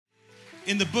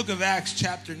In the book of Acts,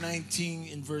 chapter 19,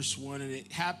 in verse 1, and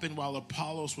it happened while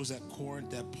Apollos was at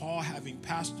Corinth that Paul, having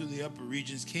passed through the upper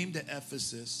regions, came to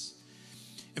Ephesus.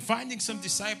 And finding some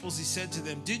disciples, he said to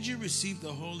them, "Did you receive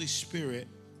the Holy Spirit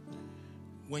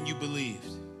when you believed?"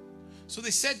 So they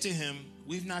said to him,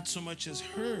 "We've not so much as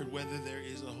heard whether there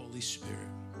is a Holy Spirit."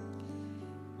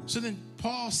 So then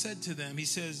Paul said to them, he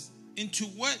says, "Into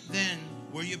what then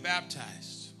were you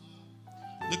baptized?"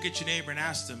 Look at your neighbor and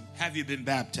ask them, "Have you been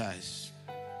baptized?"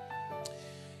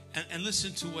 And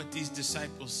listen to what these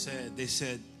disciples said. They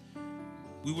said,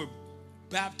 "We were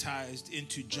baptized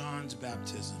into John's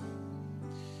baptism."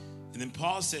 And then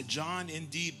Paul said, "John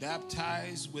indeed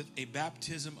baptized with a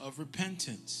baptism of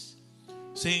repentance,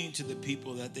 saying to the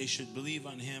people that they should believe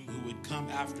on him who would come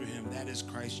after him, that is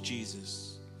Christ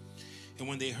Jesus." And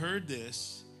when they heard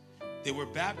this, they were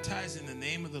baptized in the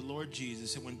name of the Lord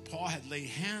Jesus. And when Paul had laid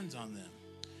hands on them,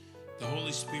 the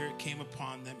Holy Spirit came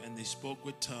upon them, and they spoke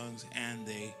with tongues, and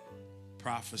they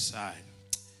prophesied.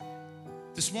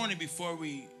 This morning, before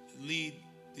we lead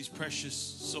these precious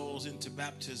souls into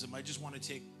baptism, I just want to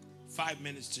take 5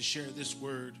 minutes to share this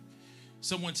word.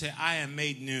 Someone say, "I am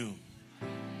made new."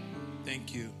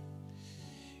 Thank you.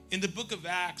 In the book of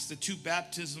Acts, the two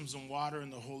baptisms in water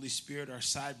and the Holy Spirit are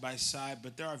side by side,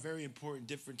 but there are very important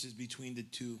differences between the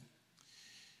two.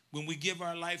 When we give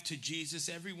our life to Jesus,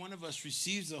 every one of us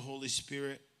receives the Holy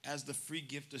Spirit as the free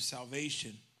gift of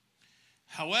salvation.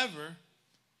 However,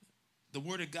 the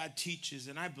Word of God teaches,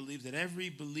 and I believe that every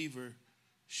believer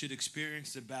should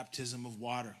experience the baptism of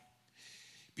water,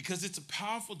 because it's a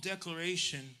powerful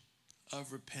declaration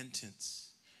of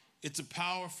repentance. It's a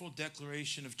powerful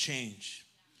declaration of change.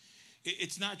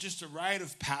 It's not just a rite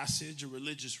of passage or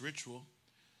religious ritual,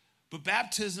 but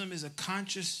baptism is a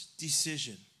conscious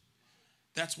decision.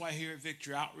 That's why here at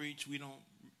Victory Outreach, we don't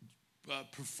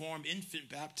perform infant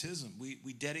baptism.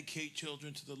 We dedicate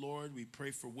children to the Lord. We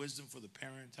pray for wisdom for the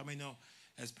parents. How many know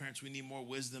as parents we need more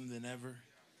wisdom than ever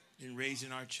in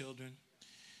raising our children?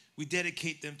 We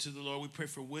dedicate them to the Lord. We pray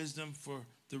for wisdom for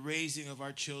the raising of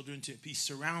our children to be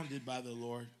surrounded by the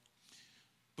Lord.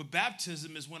 But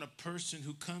baptism is when a person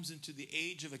who comes into the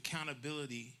age of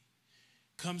accountability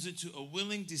comes into a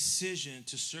willing decision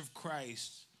to serve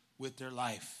Christ with their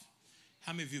life.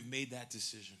 How many of you have made that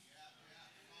decision?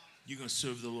 You're going to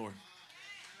serve the Lord.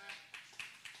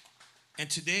 And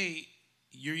today,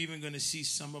 you're even going to see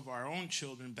some of our own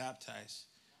children baptized.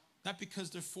 Not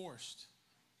because they're forced,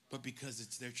 but because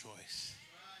it's their choice.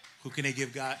 Who can they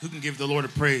give God? Who can give the Lord a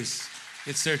praise?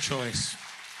 It's their choice.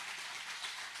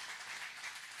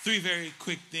 3 very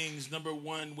quick things. Number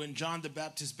 1, when John the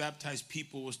Baptist baptized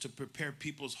people was to prepare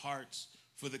people's hearts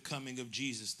for the coming of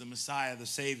Jesus, the Messiah, the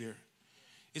Savior.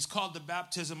 It's called the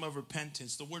baptism of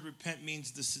repentance. The word repent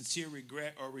means the sincere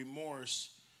regret or remorse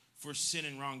for sin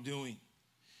and wrongdoing.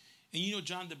 And you know,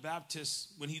 John the Baptist,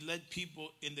 when he led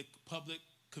people in the public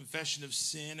confession of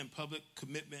sin and public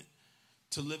commitment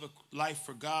to live a life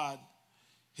for God,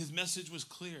 his message was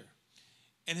clear.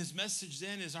 And his message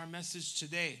then is our message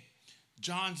today.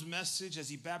 John's message as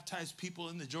he baptized people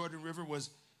in the Jordan River was,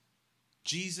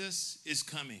 Jesus is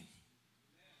coming.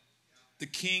 The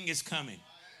King is coming.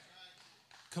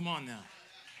 Come on now.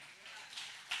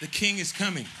 The King is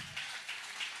coming.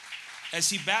 As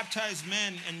he baptized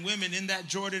men and women in that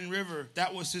Jordan River,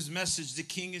 that was his message. The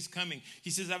King is coming. He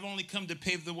says, I've only come to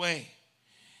pave the way.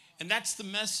 And that's the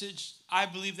message I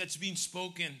believe that's being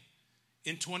spoken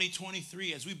in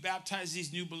 2023. As we baptize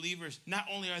these new believers, not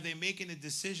only are they making a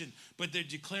decision, but they're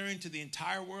declaring to the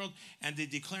entire world, and they're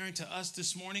declaring to us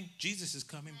this morning, Jesus is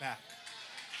coming back.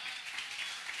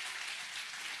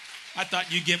 I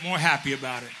thought you'd get more happy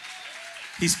about it.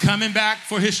 He's coming back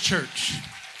for his church.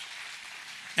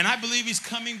 And I believe he's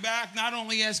coming back not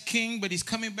only as king, but he's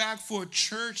coming back for a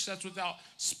church that's without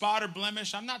spot or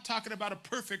blemish. I'm not talking about a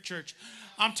perfect church.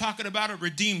 I'm talking about a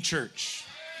redeemed church.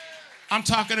 I'm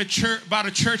talking about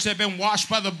a church that's been washed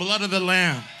by the blood of the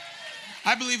Lamb.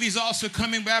 I believe he's also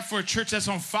coming back for a church that's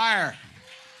on fire.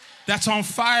 That's on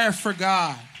fire for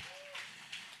God.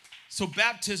 So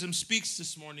baptism speaks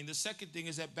this morning. The second thing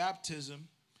is that baptism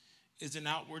is an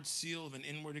outward seal of an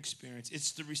inward experience.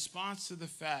 It's the response to the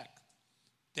fact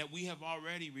that we have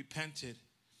already repented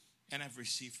and have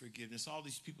received forgiveness. All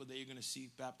these people that you're going to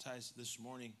see baptized this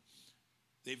morning,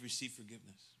 they've received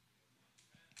forgiveness.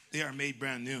 They are made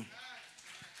brand new.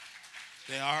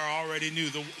 They are already new.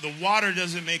 The water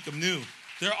doesn't make them new.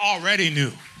 They're already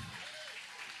new.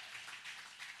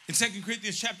 In 2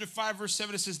 Corinthians chapter 5, verse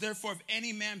 7, it says, therefore, if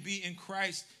any man be in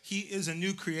Christ, he is a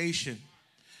new creation.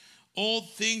 Old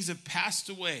things have passed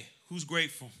away. Who's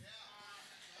grateful?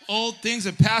 Old things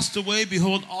have passed away.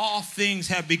 Behold, all things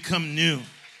have become new.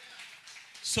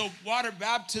 So water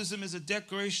baptism is a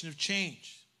declaration of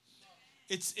change.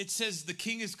 It says the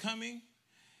king is coming,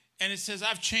 and it says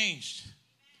I've changed.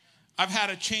 I've had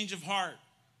a change of heart.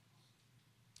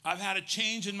 I've had a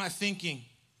change in my thinking.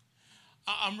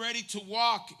 I'm ready to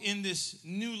walk in this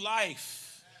new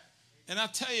life. And I'll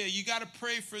tell you, you got to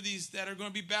pray for these that are going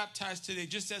to be baptized today,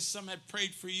 just as some had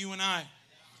prayed for you and I.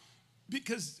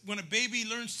 Because when a baby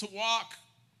learns to walk,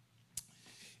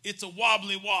 it's a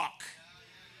wobbly walk.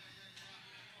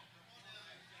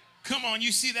 Come on,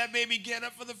 you see that baby get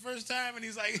up for the first time and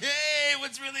he's like, hey,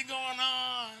 what's really going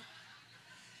on?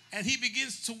 And he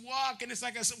begins to walk, and it's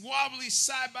like a wobbly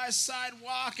side-by-side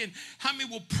walk. And how many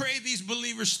will pray these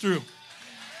believers through?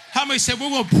 How many say, we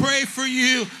will pray for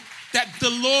you that the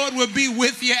Lord will be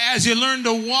with you as you learn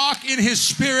to walk in his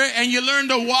spirit and you learn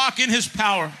to walk in his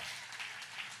power.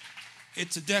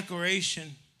 It's a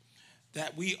declaration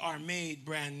that we are made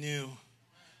brand new.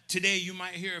 Today, you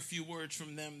might hear a few words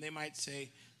from them. They might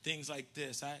say things like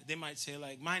this. They might say,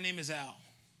 like, my name is Al.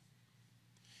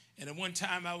 And at one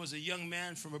time, I was a young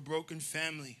man from a broken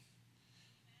family.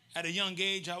 At a young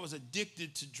age, I was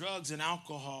addicted to drugs and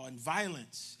alcohol and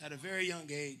violence at a very young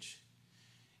age.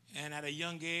 And at a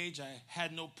young age, I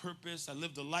had no purpose. I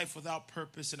lived a life without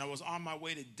purpose, and I was on my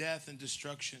way to death and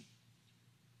destruction.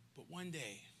 But one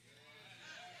day,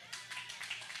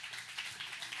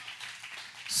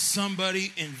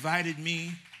 somebody invited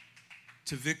me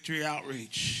to Victory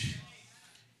Outreach.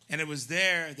 And it was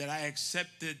there that I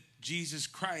accepted Jesus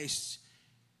Christ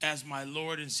as my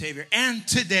Lord and Savior. And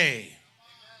today,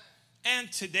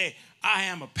 I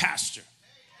am a pastor.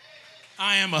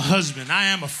 I am a husband. I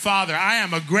am a father. I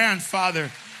am a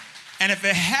grandfather. And if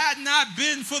it had not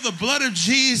been for the blood of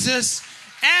Jesus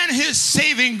and his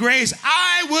saving grace,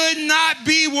 I would not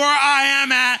be where I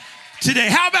am at today.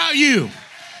 How about you?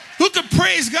 Who could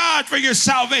praise God for your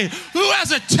salvation? Who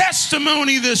has a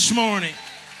testimony this morning?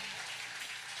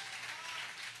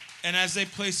 And as they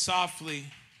play softly,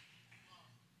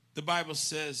 the Bible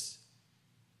says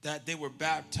that they were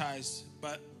baptized,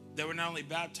 but they were not only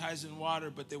baptized in water,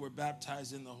 but they were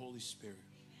baptized in the Holy Spirit.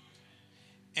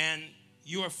 And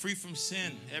you are free from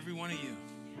sin, every one of you.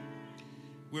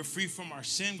 We're free from our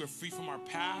sin. We're free from our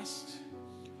past.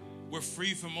 We're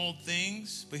free from old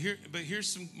things. But here's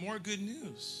some more good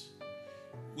news.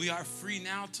 We are free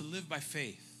now to live by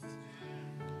faith.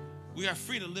 We are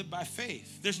free to live by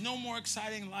faith. There's no more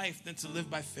exciting life than to live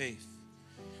by faith.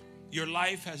 Your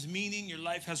life has meaning. Your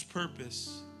life has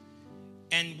purpose.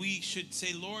 And we should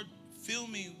say, Lord, fill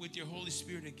me with your Holy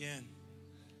Spirit again.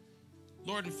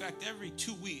 Lord, in fact, every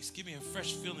 2 weeks, give me a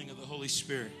fresh filling of the Holy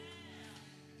Spirit.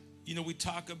 You know, we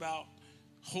talk about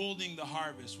holding the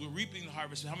harvest. We're reaping the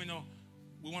harvest. How many know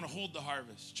we want to hold the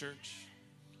harvest, church?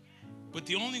 But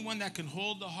the only one that can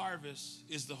hold the harvest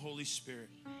is the Holy Spirit.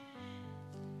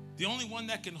 The only one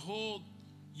that can hold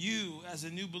you as a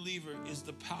new believer is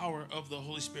the power of the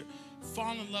Holy Spirit.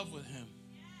 Fall in love with him.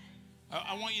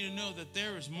 I want you to know that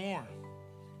there is more.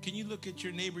 Can you look at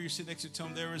your neighbor you're sitting next to, tell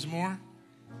him there is more?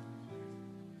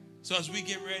 So as we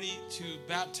get ready to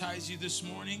baptize you this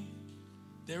morning,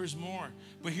 there is more.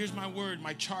 But here's my word,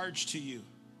 my charge to you.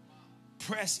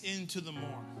 Press into the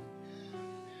more.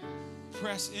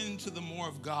 Press into the more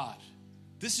of God.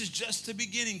 This is just the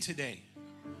beginning today.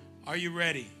 Are you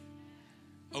ready?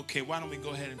 Okay, why don't we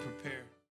go ahead and prepare?